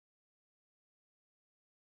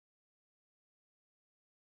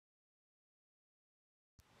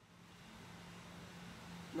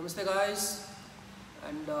Namaste guys,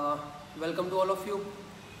 and welcome to all of you.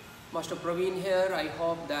 Master Praveen here. I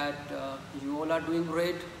hope that you all are doing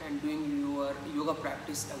great and doing your yoga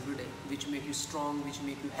practice every day, which make you strong, which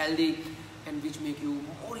make you healthy, and which make you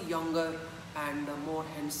more younger and more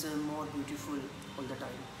handsome, more beautiful all the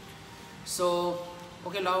time. So,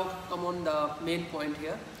 okay, now come on the main point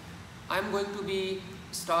here. I'm going to be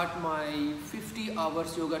start my 50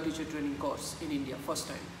 hours yoga teacher training course in India first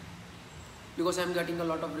time, because I'm getting a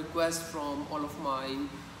lot of requests from all of my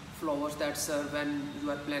followers that sir, when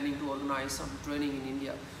you are planning to organize some training in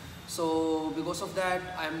India. So because of that,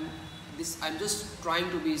 I'm just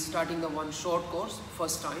trying to be starting the one short course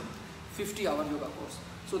first time, 50-hour yoga course.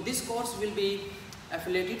 So this course will be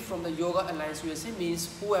affiliated from the Yoga Alliance USA, means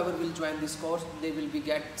whoever will join this course, they will be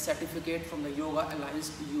get certificate from the Yoga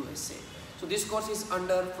Alliance USA. So this course is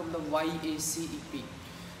under from the YACEP.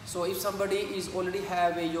 So if somebody is already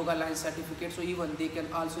have a Yoga Alliance certificate, so even they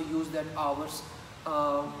can also use that hours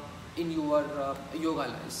in your Yoga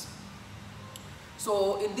Alliance.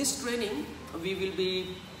 So in this training, we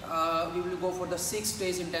will go for the 6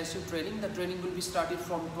 days intensive training. The training will be started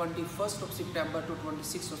from 21st of September to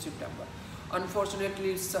 26th of September.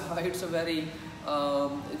 Unfortunately, it's a very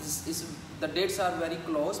the dates are very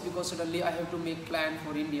close, because suddenly I have to make plan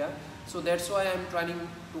for India. So that's why I'm trying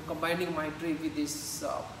to combining my trip with this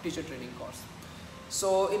teacher training course.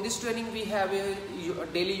 So in this training we have a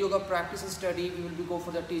daily yoga practice and study. We will be go for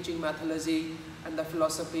the teaching methodology and the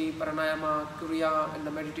philosophy, pranayama, kriya, and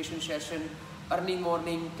the meditation session. Early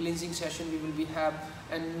morning cleansing session we will be have,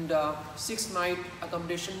 and 6 night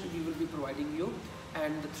accommodation we will be providing you,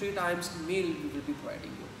 and 3 times meal we will be providing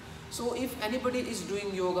you. So if anybody is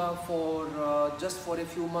doing yoga for just for a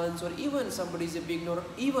few months, or even somebody is a beginner,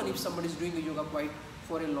 even if somebody is doing yoga quite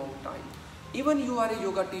for a long time, even you are a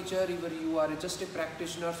yoga teacher, even you are just a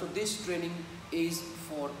practitioner, so this training is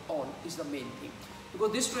for all, is the main thing.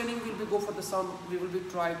 Because this training will be go for the we will be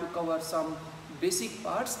try to cover some basic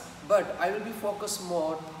parts, but I will be focused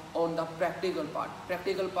more on the practical part.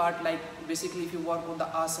 Practical part, like basically if you work on the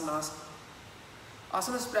asanas.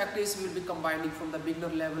 Asanas practice we will be combining from the beginner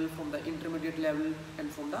level, from the intermediate level, and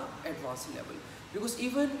from the advanced level. Because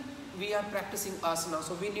even we are practicing asana,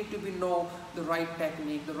 so we need to be know the right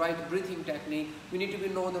technique, the right breathing technique. We need to be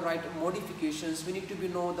know the right modifications. We need to be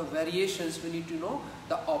know the variations. We need to know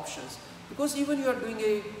the options. Because even you are doing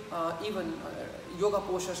a yoga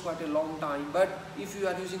postures quite a long time, but if you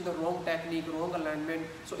are using the wrong technique, wrong alignment,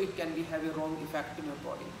 so it can be have a wrong effect in your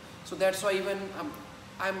body. So that's why even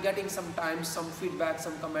I'm getting sometimes some feedback,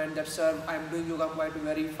 some comment that sir, I'm doing yoga quite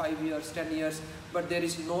very 5 years, 10 years, but there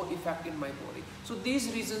is no effect in my body. So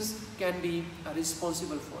these reasons can be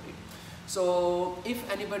responsible for it. So if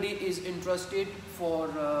anybody is interested for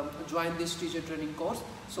join this teacher training course,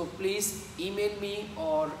 so please email me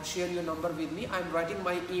or share your number with me. I'm writing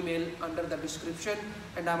my email under the description,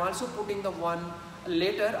 and I'm also putting the one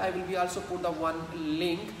later. I will be also put the one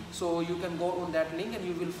link, so you can go on that link and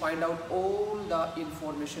you will find out all the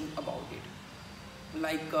information about it,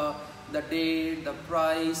 like the date, the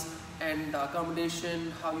price, and the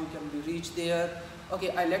accommodation, how you can be reached there.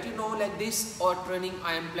 Okay, I let you know like this training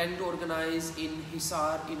I am planning to organize in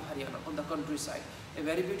Hisar in Haryana, on the countryside. A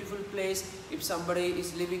very beautiful place. If somebody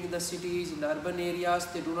is living in the cities, in the urban areas,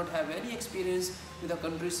 they do not have any experience with the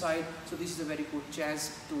countryside, so this is a very good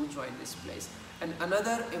chance to join this place. And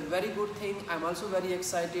another a very good thing, I'm also very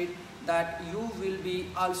excited that you will be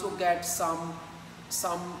also get some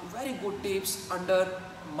very good tips under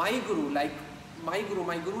my guru. Like my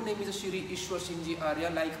guru name is Shri Ishwar Singh Ji Arya.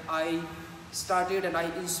 Like I started and I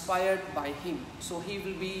inspired by him, so he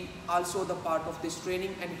will be also the part of this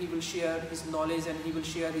training, and he will share his knowledge and he will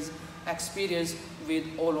share his experience with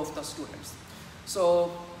all of the students.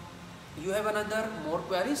 So you have another more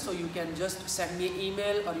queries, so you can just send me an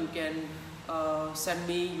email, or you can send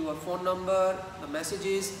me your phone number, the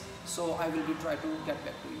messages, so I will be try to get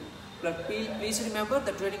back to you. But please remember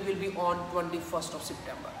the training will be on 21st of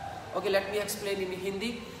September. Okay, let me explain in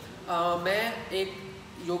Hindi. मैं एक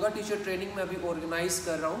yoga teacher training में अभी organise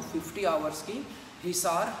कर रहा हूँ 50 hours की,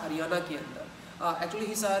 हिसार हरियाणा के अंदर. Actually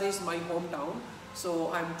Hisar is my home town,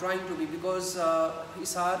 so I am trying to be, because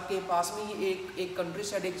Hisar के पास में ही एक कंट्री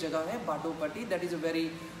साइड एक जगह है बाडो पट्टी, that is a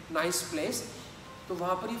very nice place. तो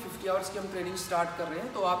वहाँ पर ही 50 आवर्स की हम ट्रेनिंग स्टार्ट कर रहे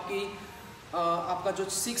हैं. तो आपका जो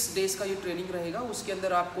 6 डेज़ का ये ट्रेनिंग रहेगा, उसके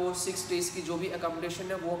अंदर आपको 6 डेज़ की जो भी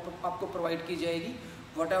अकोमोडेशन है वो आपको प्रोवाइड की जाएगी.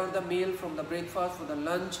 What ever the meal from the breakfast, for the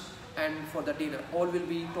lunch and for the dinner, all will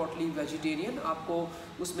be totally vegetarian. आपको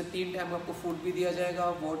उसमें 3 टाइम आपको फूड भी दिया जाएगा,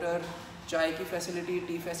 वाटर, चाय की फैसिलिटी,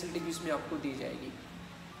 टी फैसिलिटी भी इसमें आपको दी जाएगी.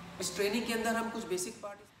 इस ट्रेनिंग के अंदर हम कुछ बेसिक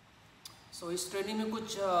पार्ट सो इस ट्रेनिंग में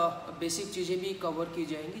कुछ बेसिक चीज़ें भी कवर की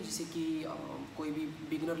जाएंगी, जैसे कि कोई भी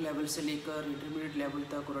बिगिनर लेवल से लेकर इंटरमीडिएट लेवल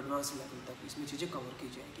तक और एडवांस लेवल तक इसमें चीज़ें कवर की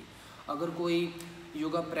जाएगी। अगर कोई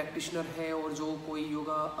योगा प्रैक्टिशनर है और जो कोई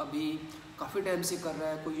योगा अभी काफ़ी टाइम से कर रहा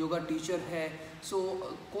है, कोई योगा टीचर है, सो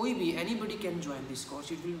कोई भी anybody can join this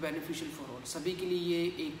course, it will beneficial for all. सभी के लिए ये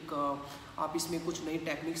एक आप इसमें कुछ नई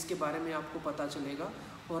टेक्निक्स के बारे में आपको पता चलेगा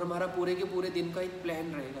और हमारा पूरे के पूरे दिन का एक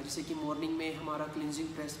प्लान रहेगा। जैसे कि मॉर्निंग में हमारा क्लिनजिंग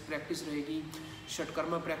प्रैक्टिस रहेगी,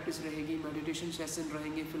 षटकर्मा प्रैक्टिस रहेगी, मेडिटेशन सेशन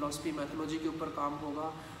रहेंगे, फिलॉसफी मैथोलॉजी के ऊपर काम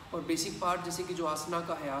होगा और बेसिक पार्ट जैसे कि जो आसना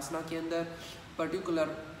का है, आसना के अंदर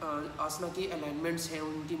पर्टिकुलर आसना की अलाइनमेंट्स हैं,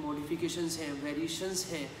 उनकी मॉडिफिकेशंस हैं, वेरिएशंस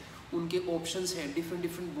हैं, उनके ऑप्शंस हैं,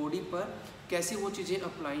 डिफरेंट बॉडी पर कैसे वो चीज़ें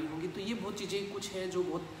अप्लाई होंगी। तो ये बहुत चीज़ें कुछ हैं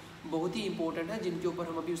जो बहुत ही इंपॉर्टेंट है, जिनके ऊपर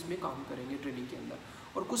हम अभी उसमें काम करेंगे ट्रेनिंग के अंदर।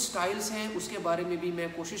 और कुछ स्टाइल्स हैं उसके बारे में भी मैं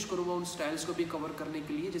कोशिश करूँगा उन स्टाइल्स को भी कवर करने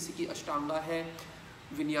के लिए, जैसे कि अष्टांगा है,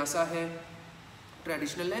 विन्यासा है,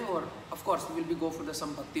 ट्रेडिशनल है और of course we will be go for the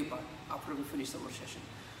सम भक्ति part after we finish our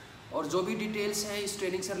session. और जो भी डिटेल्स हैं इस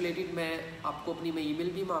ट्रेनिंग से रिलेटेड मैं आपको अपनी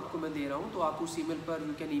ईमेल भी मैं दे रहा हूँ, तो आप उस ईमेल पर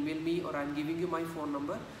यू कैन ईमेल मी और I am giving you my phone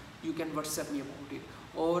number, you can WhatsApp me about it.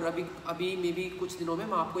 और अभी मे बी कुछ दिनों में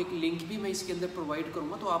मैं आपको एक लिंक भी मैं इसके अंदर प्रोवाइड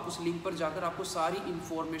करूँगा, तो आप उस लिंक पर जाकर आपको सारी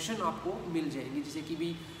इन्फॉर्मेशन आपको मिल जाएगी, जैसे कि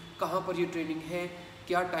भी कहाँ पर ये ट्रेनिंग है,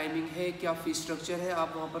 क्या टाइमिंग है, क्या फीस स्ट्रक्चर है,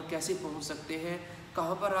 आप वहाँ पर कैसे पहुँच सकते हैं,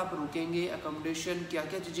 कहाँ पर आप रुकेंगे, अकोमोडेशन, क्या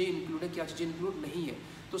क्या चीज़ें इंक्लूड है, क्या चीज़ें इंक्लूड नहीं है,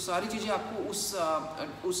 तो सारी चीज़ें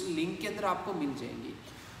आपको उस लिंक के अंदर आपको मिल जाएंगी।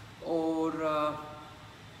 और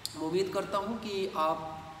मैं उम्मीद करता हूँ कि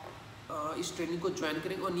आप इस ट्रेनिंग को ज्वाइन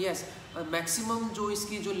करेंगे। और यस, मैक्सिमम जो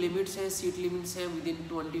इसकी जो लिमिट्स हैं, सीट लिमिट्स हैं विद इन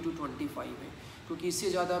 20 to 25 है, क्योंकि इससे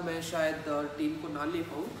ज़्यादा मैं शायद टीम को ना ले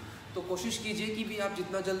पाऊँ। तो कोशिश कीजिए कि भी आप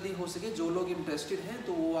जितना जल्दी हो सके, जो लोग इंटरेस्टेड हैं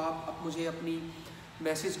तो वो आप मुझे अपनी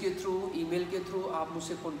मैसेज के थ्रू, ईमेल के थ्रू आप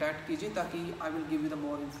मुझसे कॉन्टैक्ट कीजिए, ताकि I will give you the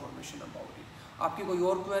more information about it. आपकी कोई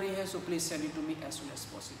और क्वेरी है so please send it to me as soon as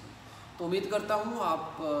possible. तो उम्मीद करता हूँ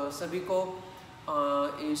आप सभी को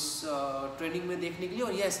इस ट्रेनिंग में देखने के लिए।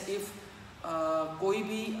 और यस, इफ़ कोई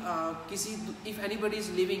भी if anybody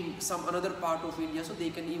is living some another part of India, so they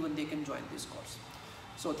can join this course.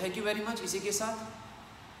 So thank you very much. इसी के साथ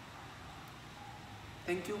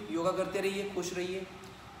थैंक यू। योगा करते रहिए, खुश रहिए,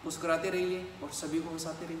 मुस्कुराते रहिए और सभी को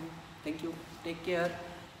हंसाते रहिए। Thank you, take care.